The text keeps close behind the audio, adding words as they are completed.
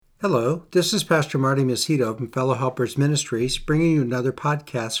Hello, this is Pastor Marty Macedo from Fellow Helpers Ministries, bringing you another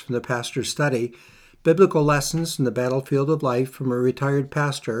podcast from the Pastor's Study, Biblical Lessons in the Battlefield of Life from a retired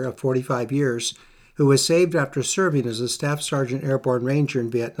pastor of 45 years who was saved after serving as a Staff Sergeant Airborne Ranger in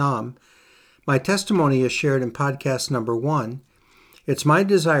Vietnam. My testimony is shared in podcast number 1. It's my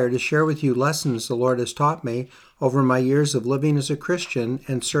desire to share with you lessons the Lord has taught me over my years of living as a Christian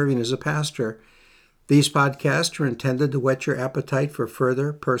and serving as a pastor. These podcasts are intended to whet your appetite for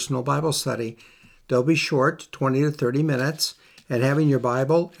further personal Bible study. They'll be short, 20 to 30 minutes, and having your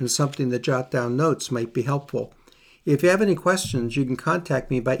Bible and something to jot down notes might be helpful. If you have any questions, you can contact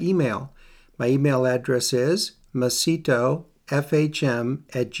me by email. My email address is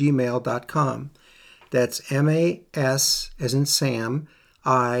macetofhm@gmail.com. That's M-A-S as in Sam,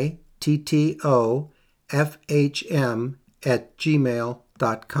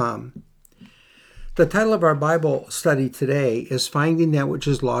 ITTOFHM@gmail.com. The title of our Bible study today is Finding That Which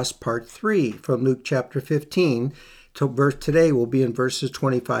is Lost, Part 3, from Luke chapter 15. Today will be in verses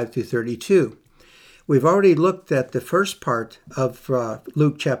 25 through 32. We've already looked at the first part of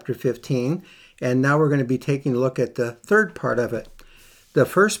Luke chapter 15, and now we're going to be taking a look at the third part of it. The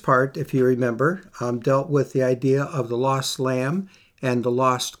first part, if you remember, dealt with the idea of the lost lamb and the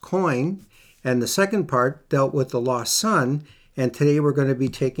lost coin, and the second part dealt with the lost son, and today we're going to be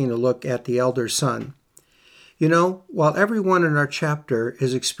taking a look at the elder son. You know, while everyone in our chapter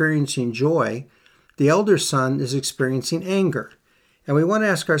is experiencing joy, the elder son is experiencing anger. And we want to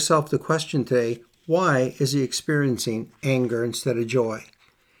ask ourselves the question today, why is he experiencing anger instead of joy?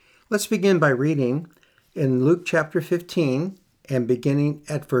 Let's begin by reading in Luke chapter 15 and beginning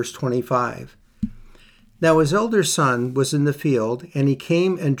at verse 25. Now his elder son was in the field, and he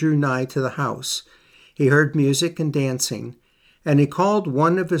came and drew nigh to the house. He heard music and dancing. And he called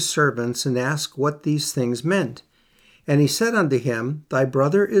one of his servants and asked what these things meant. And he said unto him, Thy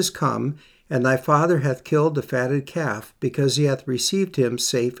brother is come, and thy father hath killed the fatted calf, because he hath received him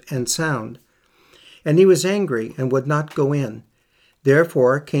safe and sound. And he was angry, and would not go in.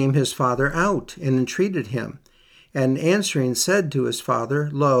 Therefore came his father out, and entreated him. And answering said to his father,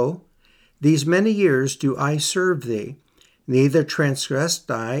 Lo, these many years do I serve thee, neither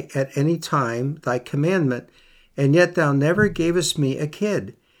transgressed I at any time thy commandment, and yet thou never gavest me a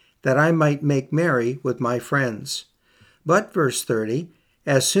kid, that I might make merry with my friends. But, verse 30,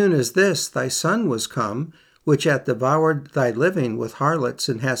 as soon as this thy son was come, which hath devoured thy living with harlots,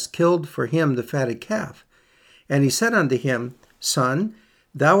 and hast killed for him the fatted calf. And he said unto him, Son,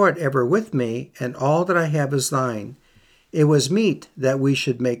 thou art ever with me, and all that I have is thine. It was meet that we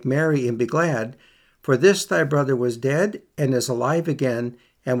should make merry and be glad, for this thy brother was dead, and is alive again,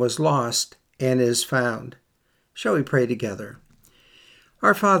 and was lost, and is found. Shall we pray together?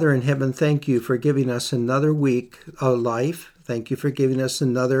 Our Father in heaven, thank you for giving us another week of life. Thank you for giving us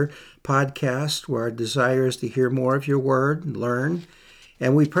another podcast where our desire is to hear more of your word and learn.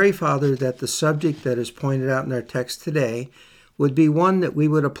 And we pray, Father, that the subject that is pointed out in our text today would be one that we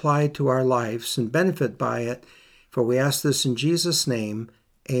would apply to our lives and benefit by it. For we ask this in Jesus' name,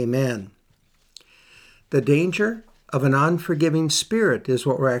 amen. The danger of an unforgiving spirit is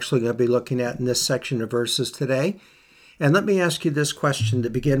what we're actually going to be looking at in this section of verses today. And let me ask you this question to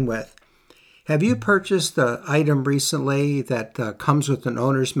begin with. Have you purchased the item recently that comes with an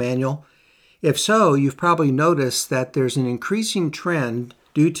owner's manual? If so, you've probably noticed that there's an increasing trend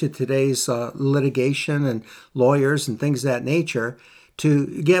due to today's litigation and lawyers and things of that nature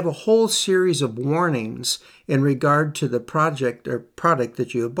to give a whole series of warnings in regard to the project or product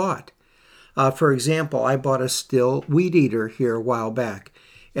that you have bought. For example, I bought a Stihl weed eater here a while back.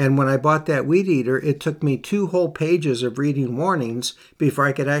 And when I bought that weed eater, it took me 2 whole pages of reading warnings before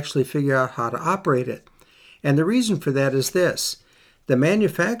I could actually figure out how to operate it. And the reason for that is this. The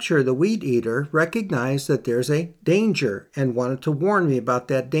manufacturer of the weed eater recognized that there's a danger and wanted to warn me about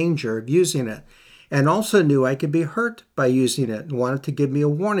that danger of using it. And also knew I could be hurt by using it and wanted to give me a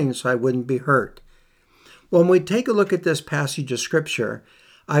warning so I wouldn't be hurt. When we take a look at this passage of Scripture,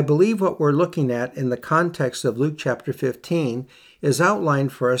 I believe what we're looking at in the context of Luke chapter 15 is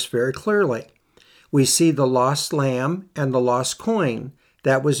outlined for us very clearly. We see the lost lamb and the lost coin.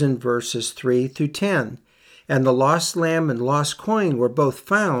 That was in verses 3 through 10. And the lost lamb and lost coin were both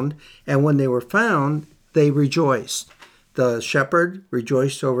found, and when they were found, they rejoiced. The shepherd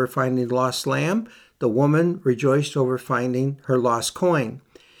rejoiced over finding the lost lamb. The woman rejoiced over finding her lost coin.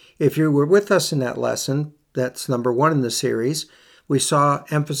 If you were with us in that lesson, that's number 1 in the series, we saw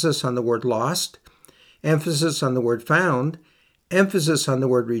emphasis on the word lost, emphasis on the word found, emphasis on the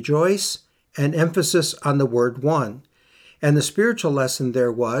word rejoice, and emphasis on the word won. And the spiritual lesson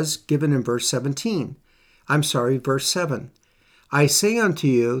there was given in verse 7. I say unto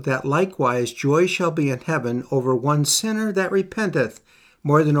you that likewise joy shall be in heaven over one sinner that repenteth,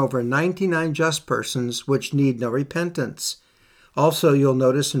 more than over 99 just persons which need no repentance. Also, you'll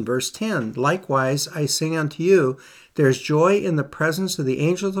notice in verse 10, likewise I say unto you, there's joy in the presence of the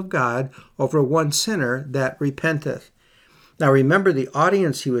angels of God over one sinner that repenteth. Now remember, the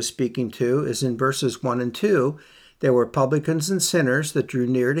audience he was speaking to is in verses 1 and 2. There were publicans and sinners that drew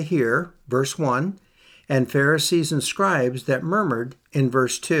near to hear, verse 1, and Pharisees and scribes that murmured in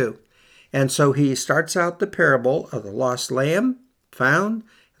verse 2. And so he starts out the parable of the lost lamb, found,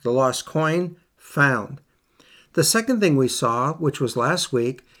 the lost coin, found. The second thing we saw, which was last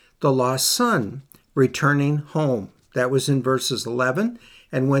week, the lost son returning home. That was in verses 11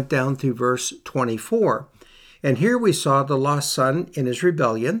 and went down through verse 24. And here we saw the lost son in his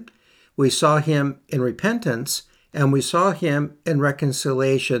rebellion. We saw him in repentance, and we saw him in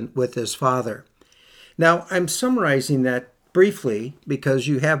reconciliation with his father. Now, I'm summarizing that briefly because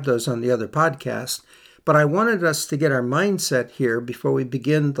you have those on the other podcast, but I wanted us to get our mindset here before we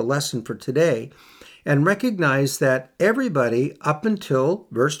begin the lesson for today and recognize that everybody up until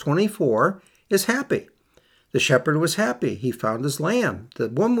verse 24 is happy. The shepherd was happy. He found his lamb. The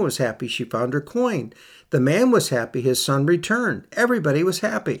woman was happy. She found her coin. The man was happy. His son returned. Everybody was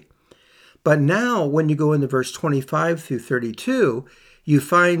happy. But now when you go into verse 25 through 32, you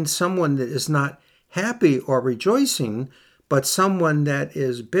find someone that is not happy or rejoicing, but someone that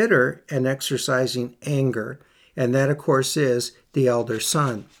is bitter and exercising anger. And that, of course, is the elder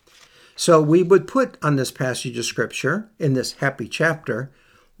son. So we would put on this passage of Scripture, in this happy chapter,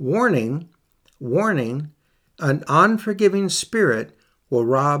 warning, an unforgiving spirit will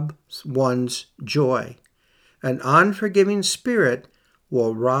rob one's joy. An unforgiving spirit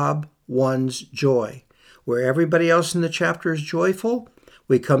will rob one's joy. Where everybody else in the chapter is joyful,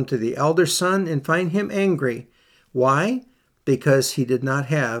 we come to the elder son and find him angry. Why? Because he did not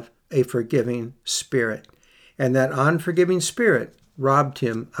have a forgiving spirit. And that unforgiving spirit robbed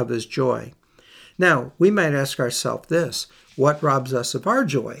him of his joy. Now, we might ask ourselves this: what robs us of our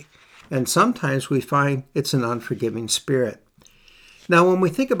joy? And sometimes we find it's an unforgiving spirit. Now, when we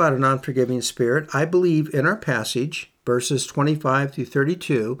think about an unforgiving spirit, I believe in our passage, verses 25 through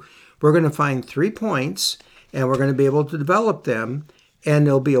 32, we're going to find 3 points, and we're going to be able to develop them, and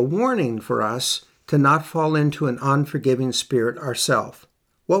there'll be a warning for us to not fall into an unforgiving spirit ourselves.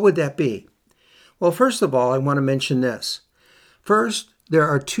 What would that be? Well, first of all, I want to mention this. First, there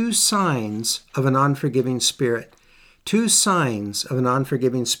are 2 signs of an unforgiving spirit. 2 signs of an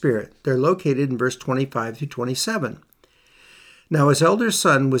unforgiving spirit. They're located in verse 25 through 27. Now his elder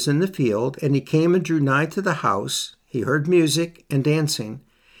son was in the field, and he came and drew nigh to the house. He heard music and dancing.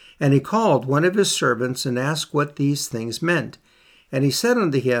 And he called one of his servants and asked what these things meant. And he said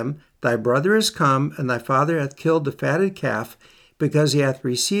unto him, Thy brother is come, and thy father hath killed the fatted calf, because he hath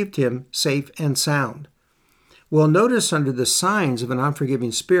received him safe and sound. We'll notice under the signs of an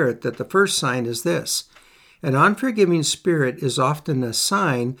unforgiving spirit that the first sign is this: an unforgiving spirit is often a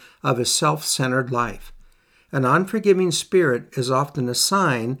sign of a self-centered life. An unforgiving spirit is often a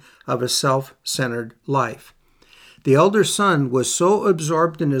sign of a self-centered life. The elder son was so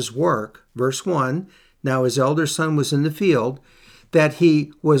absorbed in his work, verse 1, now his elder son was in the field, that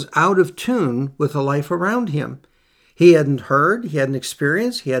he was out of tune with the life around him. He hadn't heard, he hadn't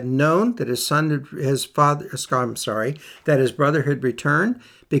experienced, he hadn't known that that his brother had returned,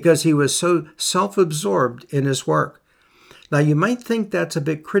 because he was so self-absorbed in his work. Now you might think that's a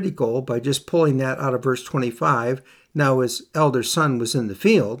bit critical by just pulling that out of verse 25, now his elder son was in the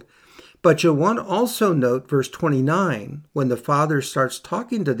field. But you'll want to also note verse 29, when the father starts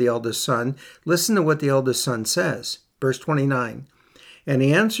talking to the eldest son. Listen to what the eldest son says. Verse 29, And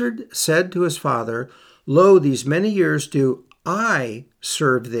he answered, said to his father, Lo, these many years do I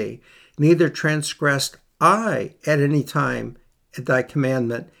serve thee, neither transgressed I at any time at thy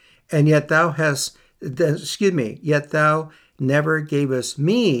commandment, and yet thou never gavest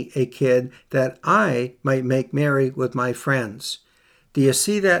me a kid that I might make merry with my friends. Do you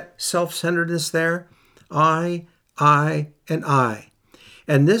see that self-centeredness there? I, and I.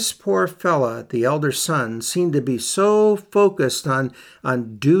 And this poor fella, the elder son, seemed to be so focused on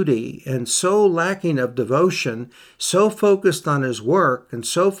duty and so lacking of devotion, so focused on his work and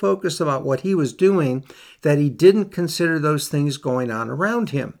so focused about what he was doing that he didn't consider those things going on around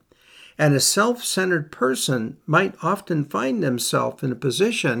him. And a self-centered person might often find themselves in a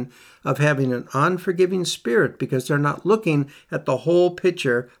position of having an unforgiving spirit because they're not looking at the whole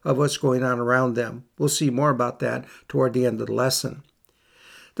picture of what's going on around them. We'll see more about that toward the end of the lesson.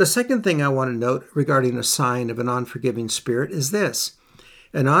 The second thing I want to note regarding a sign of an unforgiving spirit is this.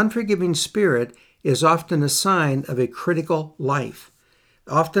 An unforgiving spirit is often a sign of a critical life.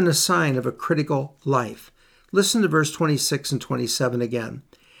 Often a sign of a critical life. Listen to verse 26 and 27 again.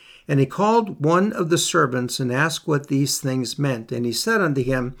 And he called one of the servants and asked what these things meant. And he said unto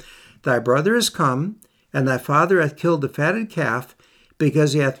him, Thy brother is come, and thy father hath killed the fatted calf,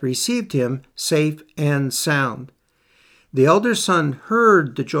 because he hath received him safe and sound. The elder son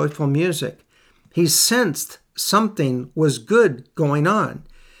heard the joyful music. He sensed something was good going on.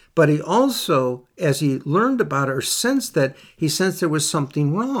 But he also, as he learned about it or sensed that, he sensed there was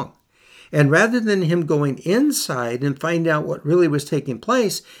something wrong. And rather than him going inside and find out what really was taking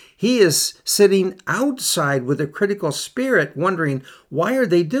place, he is sitting outside with a critical spirit wondering, why are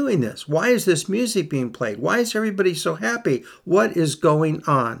they doing this? Why is this music being played? Why is everybody so happy? What is going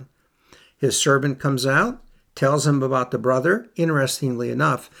on? His servant comes out, tells him about the brother. Interestingly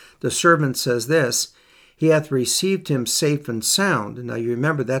enough, the servant says this, He hath received him safe and sound. Now you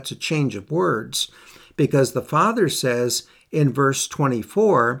remember that's a change of words, because the father says in verse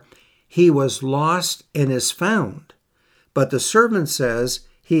 24, he was lost and is found. But the servant says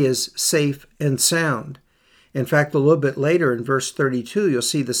he is safe and sound. In fact, a little bit later in verse 32, you'll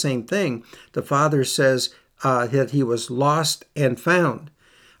see the same thing. The father says that he was lost and found.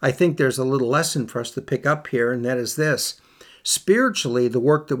 I think there's a little lesson for us to pick up here, and that is this. Spiritually, the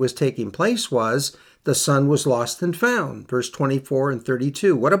work that was taking place was the son was lost and found. Verse 24 and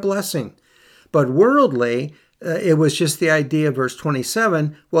 32. What a blessing. But worldly, it was just the idea of verse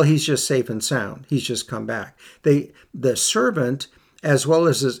 27, well, he's just safe and sound. He's just come back. The servant, as well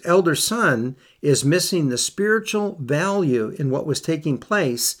as his elder son, is missing the spiritual value in what was taking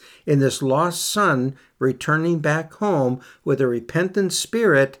place in this lost son returning back home with a repentant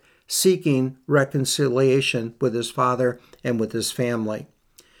spirit seeking reconciliation with his father and with his family.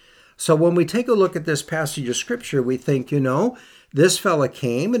 So when we take a look at this passage of Scripture, we think, this fella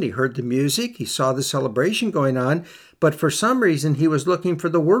came and he heard the music, he saw the celebration going on, but for some reason he was looking for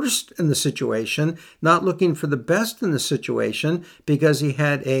the worst in the situation, not looking for the best in the situation, because he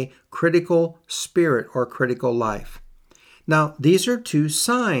had a critical spirit or critical life. Now, these are two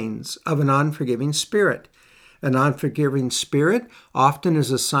signs of an unforgiving spirit. An unforgiving spirit often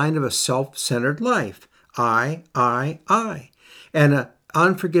is a sign of a self-centered life. I. And an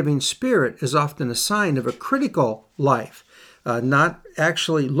unforgiving spirit is often a sign of a critical life. Not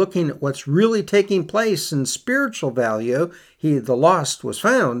actually looking at what's really taking place in spiritual value, the lost was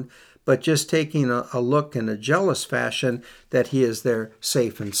found, but just taking a look in a jealous fashion that he is there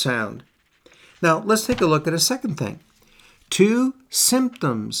safe and sound. Now, let's take a look at a second thing. 2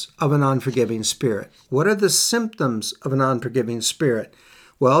 symptoms of an unforgiving spirit. What are the symptoms of an unforgiving spirit?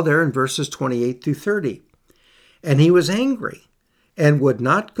 Well, they're in verses 28 through 30. And he was angry and would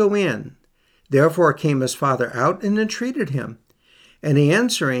not go in. Therefore came his father out and entreated him. And he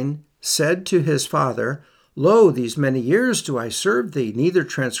answering said to his father, Lo, these many years do I serve thee, neither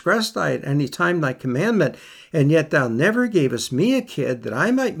transgressed I at any time thy commandment, and yet thou never gavest me a kid that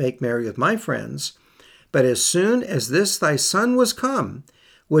I might make merry with my friends. But as soon as this thy son was come,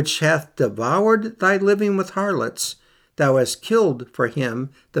 which hath devoured thy living with harlots, thou hast killed for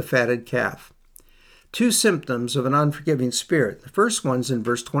him the fatted calf. 2 symptoms of an unforgiving spirit. The first one's in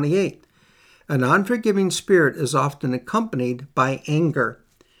verse 28. An unforgiving spirit is often accompanied by anger.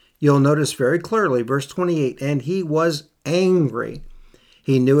 You'll notice very clearly, verse 28, and he was angry.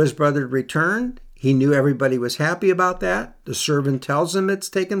 He knew his brother had returned. He knew everybody was happy about that. The servant tells him it's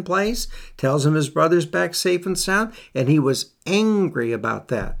taken place, tells him his brother's back safe and sound, and he was angry about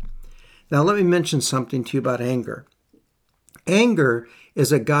that. Now let me mention something to you about anger. Anger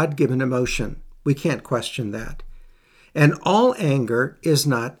is a God-given emotion. We can't question that. And all anger is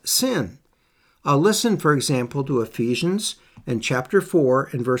not sin. Listen, for example, to Ephesians and chapter 4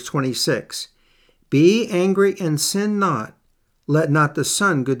 and verse 26. Be angry and sin not. Let not the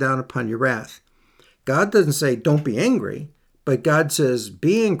sun go down upon your wrath. God doesn't say don't be angry, but God says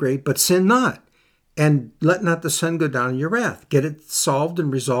be angry, but sin not. And let not the sun go down in your wrath. Get it solved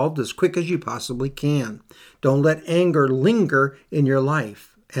and resolved as quick as you possibly can. Don't let anger linger in your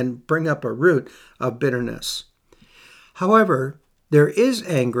life and bring up a root of bitterness. However, there is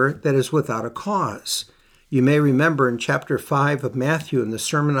anger that is without a cause. You may remember in chapter 5 of Matthew in the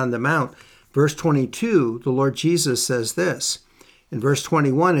Sermon on the Mount, verse 22, the Lord Jesus says this. In verse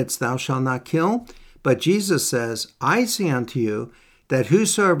 21, it's thou shalt not kill. But Jesus says, I say unto you that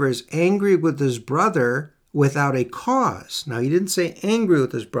whosoever is angry with his brother without a cause. Now, he didn't say angry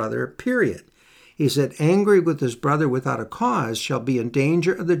with his brother, period. He said angry with his brother without a cause shall be in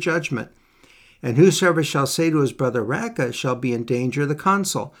danger of the judgment. And whosoever shall say to his brother Raca shall be in danger of the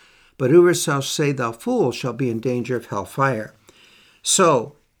council. But whoever shall say thou fool shall be in danger of hellfire.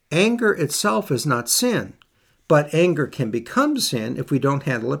 So, Anger itself is not sin, but anger can become sin if we don't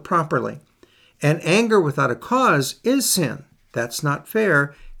handle it properly. And anger without a cause is sin. That's not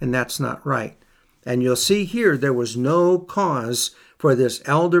fair, and that's not right. And you'll see here there was no cause for this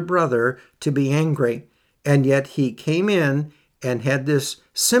elder brother to be angry, and yet he came in and had this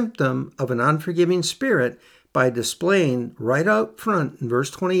symptom of an unforgiving spirit by displaying right out front in verse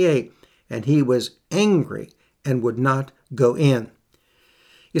 28, and he was angry and would not go in.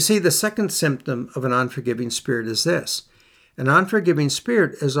 You see, the second symptom of an unforgiving spirit is this. An unforgiving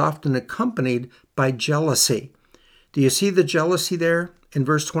spirit is often accompanied by jealousy. Do you see the jealousy there in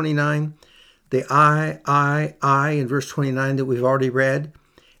verse 29? The I in verse 29 that we've already read.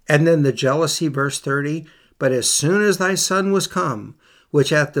 And then the jealousy, verse 30. But as soon as thy son was come,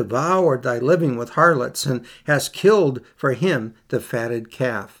 which hath devoured thy living with harlots, and hast killed for him the fatted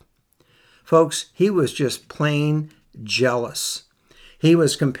calf. Folks, he was just plain jealous. He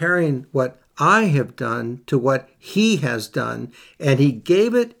was comparing what I have done to what he has done, and he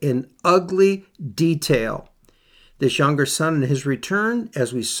gave it in ugly detail. This younger son in his return,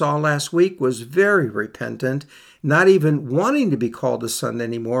 as we saw last week, was very repentant, not even wanting to be called a son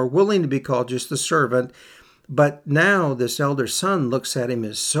anymore, willing to be called just a servant. But now this elder son looks at him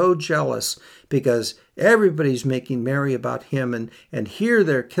as so jealous because everybody's making merry about him, and here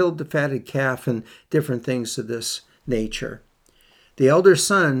they're killed the fatted calf and different things of this nature. The elder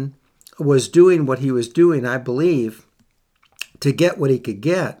son was doing what he was doing, I believe, to get what he could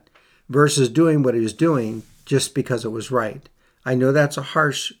get versus doing what he was doing just because it was right. I know that's a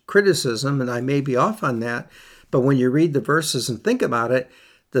harsh criticism, and I may be off on that, but when you read the verses and think about it,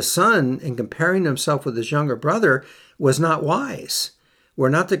 the son, in comparing himself with his younger brother, was not wise. We're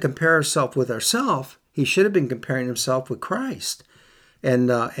not to compare ourselves with ourselves. He should have been comparing himself with Christ. And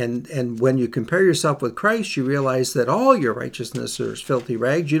when you compare yourself with Christ, you realize that all your righteousness is filthy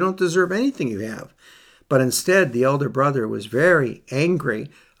rags. You don't deserve anything you have. But instead, the elder brother was very angry,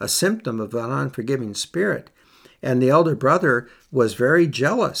 a symptom of an unforgiving spirit. And the elder brother was very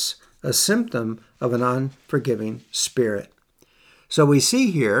jealous, a symptom of an unforgiving spirit. So we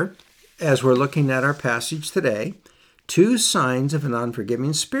see here, as we're looking at our passage today, two signs of an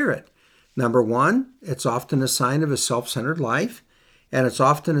unforgiving spirit. Number one, it's often a sign of a self-centered life, and it's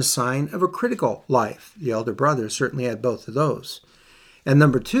often a sign of a critical life. The elder brother certainly had both of those. And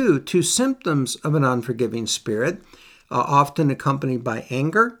number two symptoms of an unforgiving spirit, often accompanied by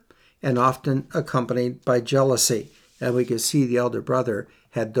anger and often accompanied by jealousy. And we can see the elder brother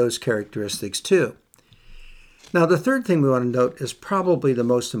had those characteristics too. Now, the third thing we want to note is probably the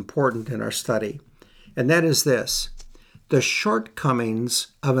most important in our study, and that is this: the shortcomings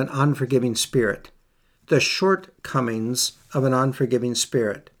of an unforgiving spirit. The shortcomings of an unforgiving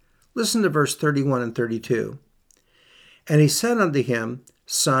spirit. Listen to verse 31 and 32. And he said unto him,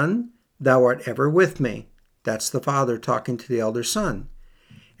 Son, thou art ever with me. That's the father talking to the elder son.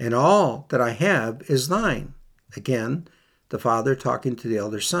 And all that I have is thine. Again, the father talking to the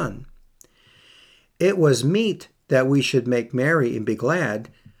elder son. It was meet that we should make merry and be glad,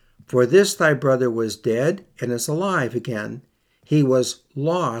 for this thy brother was dead and is alive again. He was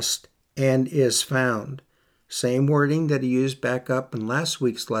lost and is found. Same wording that he used back up in last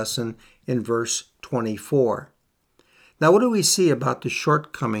week's lesson in verse 24. Now, what do we see about the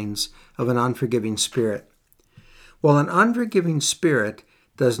shortcomings of an unforgiving spirit? Well, an unforgiving spirit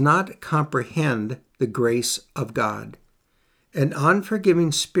does not comprehend the grace of God. An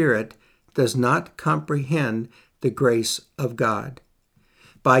unforgiving spirit does not comprehend the grace of God.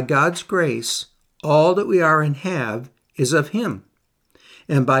 By God's grace, all that we are and have is of Him.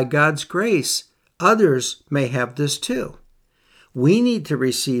 And by God's grace, others may have this too. We need to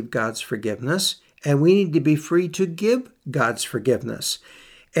receive God's forgiveness, and we need to be free to give God's forgiveness.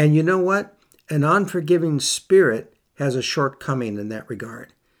 And you know what? An unforgiving spirit has a shortcoming in that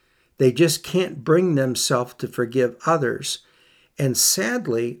regard. They just can't bring themselves to forgive others. And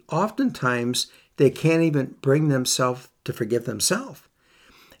sadly, oftentimes, they can't even bring themselves to forgive themselves.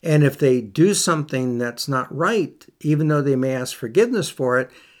 And if they do something that's not right, even though they may ask forgiveness for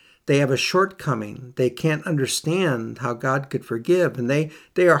it, they have a shortcoming. They can't understand how God could forgive, and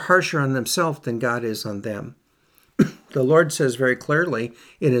they are harsher on themselves than God is on them. The Lord says very clearly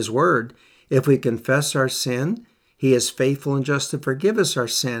in His Word, if we confess our sin, He is faithful and just to forgive us our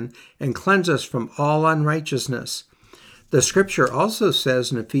sin and cleanse us from all unrighteousness. The Scripture also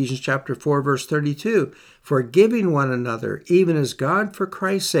says in Ephesians chapter 4, verse 32, forgiving one another, even as God for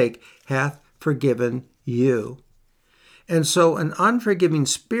Christ's sake hath forgiven you. And so an unforgiving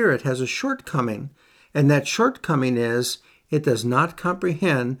spirit has a shortcoming, and that shortcoming is it does not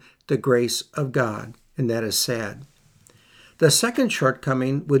comprehend the grace of God, and that is sad. The second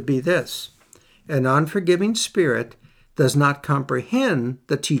shortcoming would be this: an unforgiving spirit does not comprehend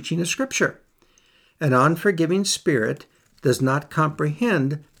the teaching of Scripture. An unforgiving spirit does not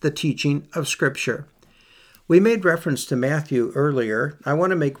comprehend the teaching of Scripture. We made reference to Matthew earlier. I want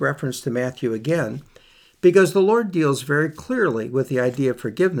to make reference to Matthew again because the Lord deals very clearly with the idea of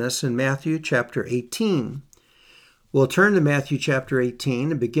forgiveness in Matthew chapter 18. We'll turn to Matthew chapter 18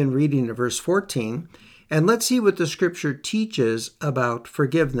 and begin reading at verse 14, and let's see what the Scripture teaches about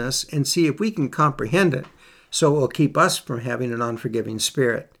forgiveness and see if we can comprehend it so it will keep us from having an unforgiving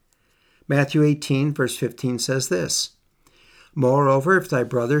spirit. Matthew 18, verse 15 says this: "Moreover, if thy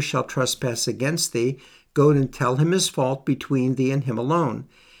brother shall trespass against thee, go and tell him his fault between thee and him alone.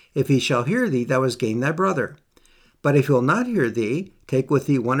 If he shall hear thee, thou hast gained thy brother. But if he will not hear thee, take with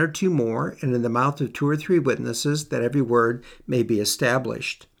thee one or two more, and in the mouth of two or three witnesses, that every word may be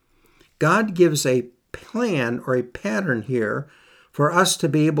established." God gives a plan or a pattern here for us to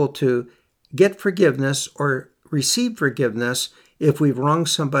be able to get forgiveness or receive forgiveness if we've wronged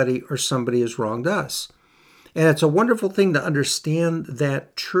somebody or somebody has wronged us. And it's a wonderful thing to understand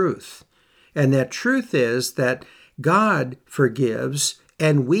that truth. And that truth is that God forgives,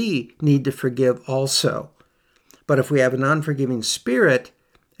 and we need to forgive also. But if we have an unforgiving spirit,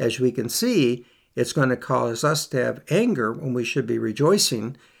 as we can see, it's going to cause us to have anger when we should be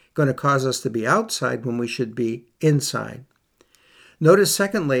rejoicing, going to cause us to be outside when we should be inside. Notice,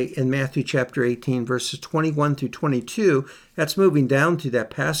 secondly, in Matthew chapter 18, verses 21 through 22, that's moving down through that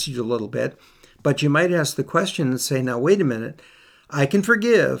passage a little bit, but you might ask the question and say, now, wait a minute, I can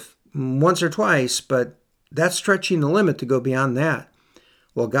forgive once or twice, but that's stretching the limit to go beyond that.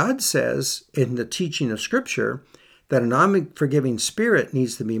 Well, God says in the teaching of Scripture that an unforgiving spirit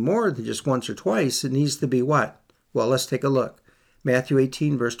needs to be more than just once or twice. It needs to be what? Well, let's take a look. Matthew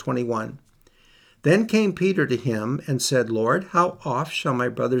 18, verse 21. "Then came Peter to him and said, Lord, how oft shall my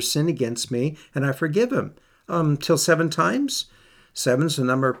brother sin against me, and I forgive him? Till 7 times? 7's the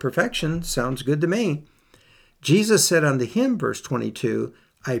number of perfection. Sounds good to me. Jesus said unto him," verse 22,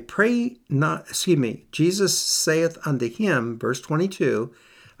 Jesus saith unto him, verse 22,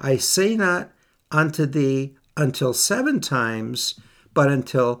 "I say not unto thee until 7 times, but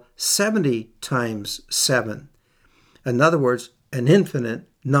until 70 times 7. In other words, an infinite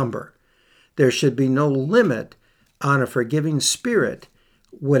number. There should be no limit on a forgiving spirit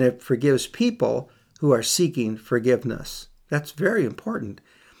when it forgives people who are seeking forgiveness. That's very important.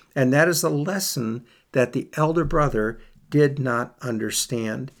 And that is a lesson that the elder brother did not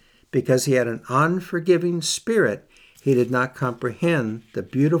understand. Because he had an unforgiving spirit, he did not comprehend the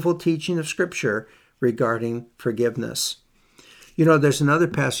beautiful teaching of Scripture regarding forgiveness. You know, there's another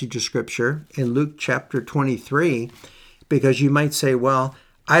passage of Scripture in Luke chapter 23, because you might say, well,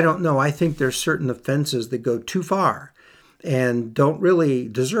 I don't know, I think there's certain offenses that go too far and don't really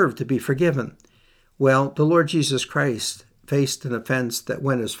deserve to be forgiven. Well, the Lord Jesus Christ faced an offense that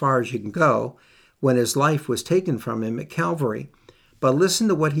went as far as you can go when his life was taken from him at Calvary. But listen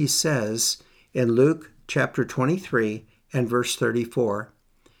to what he says in Luke chapter 23 and verse 34.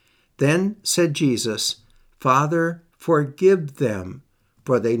 "Then said Jesus, Father, forgive them,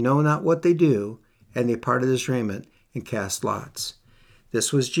 for they know not what they do. And they parted his raiment and cast lots."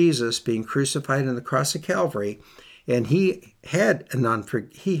 This was Jesus being crucified on the cross of Calvary, and he had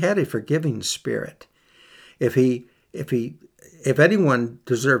a forgiving spirit. If anyone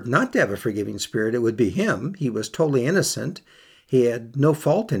deserved not to have a forgiving spirit, it would be him. He was totally innocent. He had no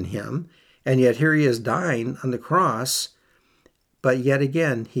fault in him, and yet here he is dying on the cross. But yet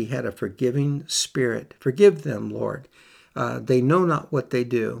again, he had a forgiving spirit. Forgive them, Lord. They know not what they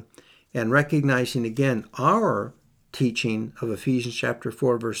do. And recognizing again our teaching of Ephesians chapter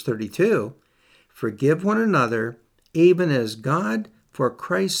 4, verse 32, forgive one another, even as God, for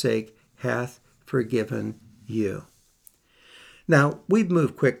Christ's sake, hath forgiven you. Now, we've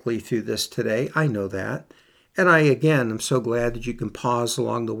moved quickly through this today. I know that. And I, again, am so glad that you can pause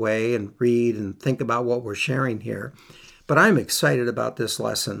along the way and read and think about what we're sharing here. But I'm excited about this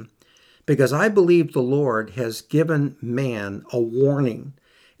lesson because I believe the Lord has given man a warning,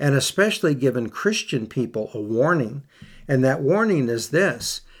 and especially given Christian people a warning. And that warning is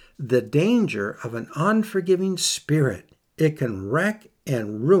this: the danger of an unforgiving spirit. It can wreck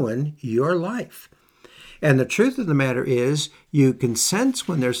and ruin your life. And the truth of the matter is, you can sense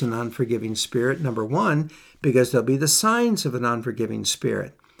when there's an unforgiving spirit, number one, because there'll be the signs of an unforgiving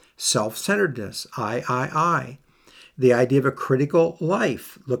spirit. Self-centeredness, I. The idea of a critical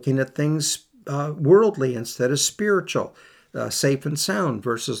life, looking at things worldly instead of spiritual, safe and sound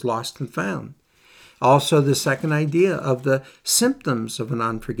versus lost and found. Also, the second idea of the symptoms of an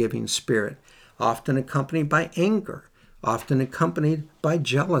unforgiving spirit, often accompanied by anger, often accompanied by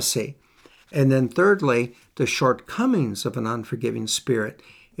jealousy. And then thirdly, the shortcomings of an unforgiving spirit.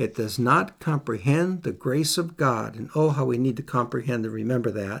 It does not comprehend the grace of God. And oh, how we need to comprehend and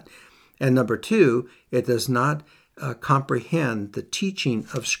remember that. And number two, it does not comprehend the teaching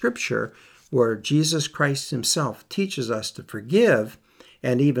of Scripture, where Jesus Christ himself teaches us to forgive,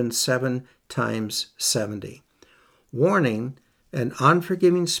 and even 7 times 70. Warning, an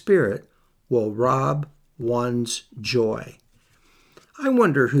unforgiving spirit will rob one's joy. I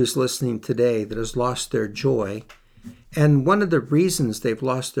wonder who's listening today that has lost their joy. And one of the reasons they've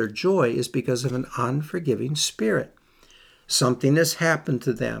lost their joy is because of an unforgiving spirit. Something has happened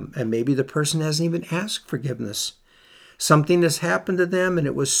to them, and maybe the person hasn't even asked forgiveness. Something has happened to them, and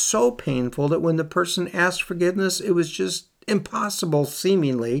it was so painful that when the person asked forgiveness, it was just impossible,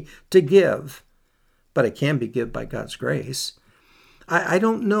 seemingly, to give. But it can be given by God's grace. I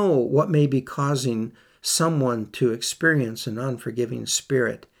don't know what may be causing someone to experience an unforgiving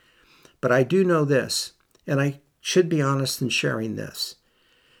spirit, but I do know this, and I should be honest in sharing this.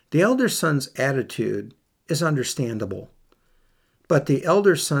 The elder son's attitude is understandable, but the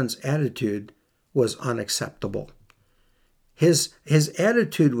elder son's attitude was unacceptable. His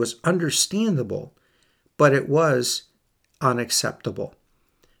attitude was understandable, but it was unacceptable.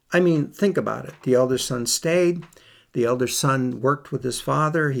 I mean, think about it. The elder son stayed. The elder son worked with his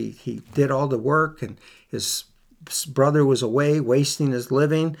father. He did all the work, and his brother was away, wasting his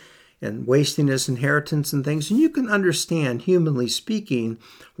living and wasting his inheritance and things. And you can understand, humanly speaking,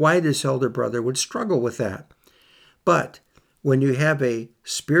 why this elder brother would struggle with that. But when you have a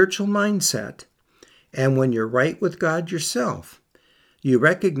spiritual mindset, and when you're right with God yourself, you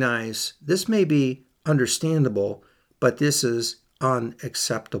recognize this may be understandable, but this is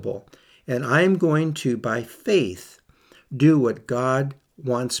unacceptable. And I'm going to, by faith, do what God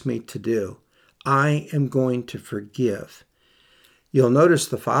wants me to do. I am going to forgive. You'll notice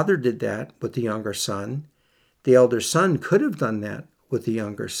the father did that with the younger son. The elder son could have done that with the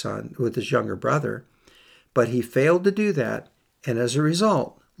younger son, with his younger brother, but he failed to do that. And as a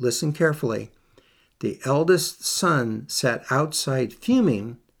result, listen carefully, the eldest son sat outside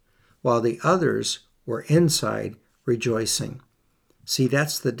fuming while the others were inside rejoicing. See,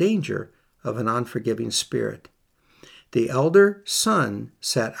 that's the danger of an unforgiving spirit. The elder son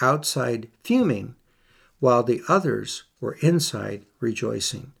sat outside fuming while the others were inside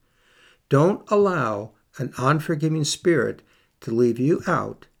rejoicing. Don't allow an unforgiving spirit to leave you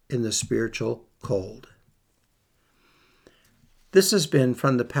out in the spiritual cold. This has been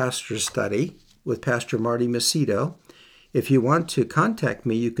From the Pastor's Study with Pastor Marty Macedo. If you want to contact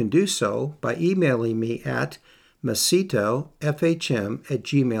me, you can do so by emailing me at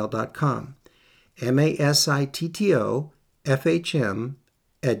masitofhm@gmail.com.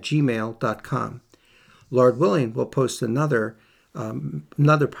 masitofhm@gmail.com. Lord willing, we'll post another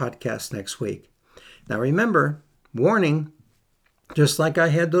podcast next week. Now remember, warning, just like I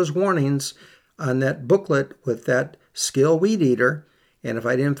had those warnings on that booklet with that skill weed eater, and if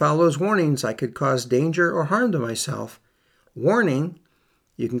I didn't follow those warnings, I could cause danger or harm to myself. Warning,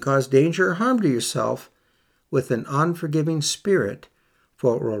 you can cause danger or harm to yourself with an unforgiving spirit,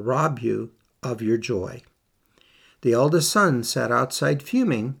 for it will rob you of your joy. The eldest son sat outside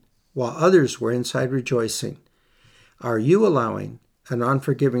fuming, while others were inside rejoicing. Are you allowing an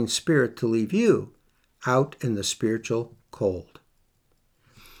unforgiving spirit to leave you out in the spiritual cold?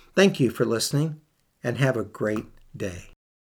 Thank you for listening, and have a great day.